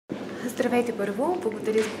Здравейте първо,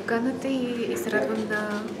 благодаря за поканата и се радвам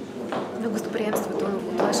на гостоприемството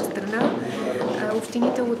от ваша страна.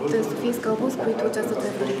 Общините от Софийска област, които участват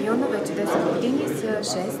в Еврорегиона вече 10 години,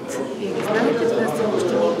 са 6. Вие ги знаете, това са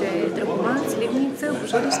общините Драгоман, Сливница,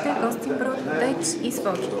 Гodišnja, Гостинброд, Теч и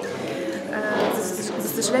Своги. За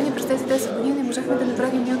съжаление, през тези 10 години не можахме да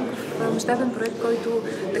направим някакъв мащабен проект, който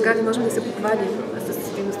така не можем да се похвалим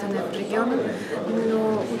с дейността на Еврорегиона,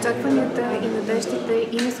 но очакванията и надеждите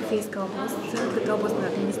и на Софийска област, като областна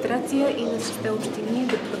администрация, и на 6 общини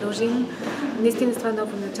да продължим наистина с това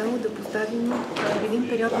ново начало, да поставим един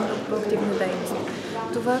период на много по-активна дейност.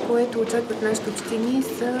 Това, което очакват нашите общини,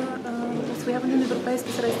 са усвояване на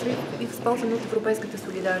европейски средства и възползване от европейската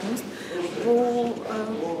солидарност по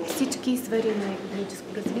всички сфери на икономическо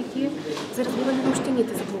развитие, за развиване на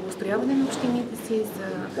общините, за благоустрояване на общините си, за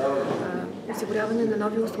осигуряване на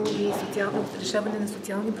нови услуги, решаване на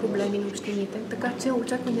социални проблеми на общините. Така че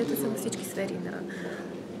очакванията са на всички сфери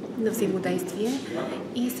на взаимодействие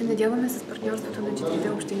и се надяваме с партньорството на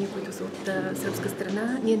 4 общини, които са от сръбска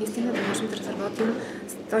страна, ние наистина да можем да разработим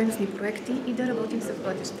стойностни проекти и да работим за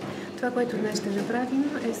бъдеще. Това, което днес ще направим,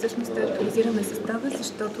 е всъщност да актуализираме състава,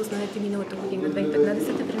 защото, знаете, миналата година,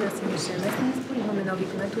 2015, при нас имаше местен избор, имаме нови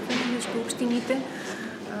кметове между общините,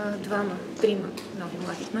 2-3 нови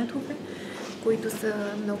млади кметове, които са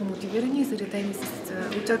много мотивирани и заредени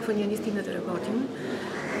с очаквания наистина да работим.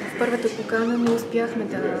 В първата покана не успяхме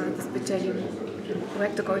да спечелим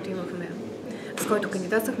проекта, който имахме, с който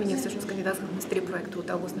кандидатствахме. Ние всъщност кандидатствахме с 3 проекта от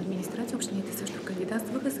областна администрация. Общините също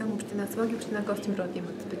кандидатстваха, само община Своги, община Гостинброд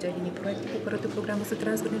имат спечелени проекти по първата програма за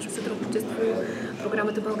трансгранично сътрудничество,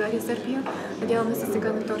 програмата България-Сърбия. Надяваме се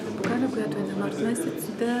сега на втората покана, която е на март месец,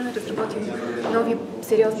 да разработим нови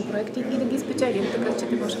сериозни проекти и да ги спечелим, така че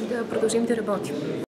да можем да продължим да работим.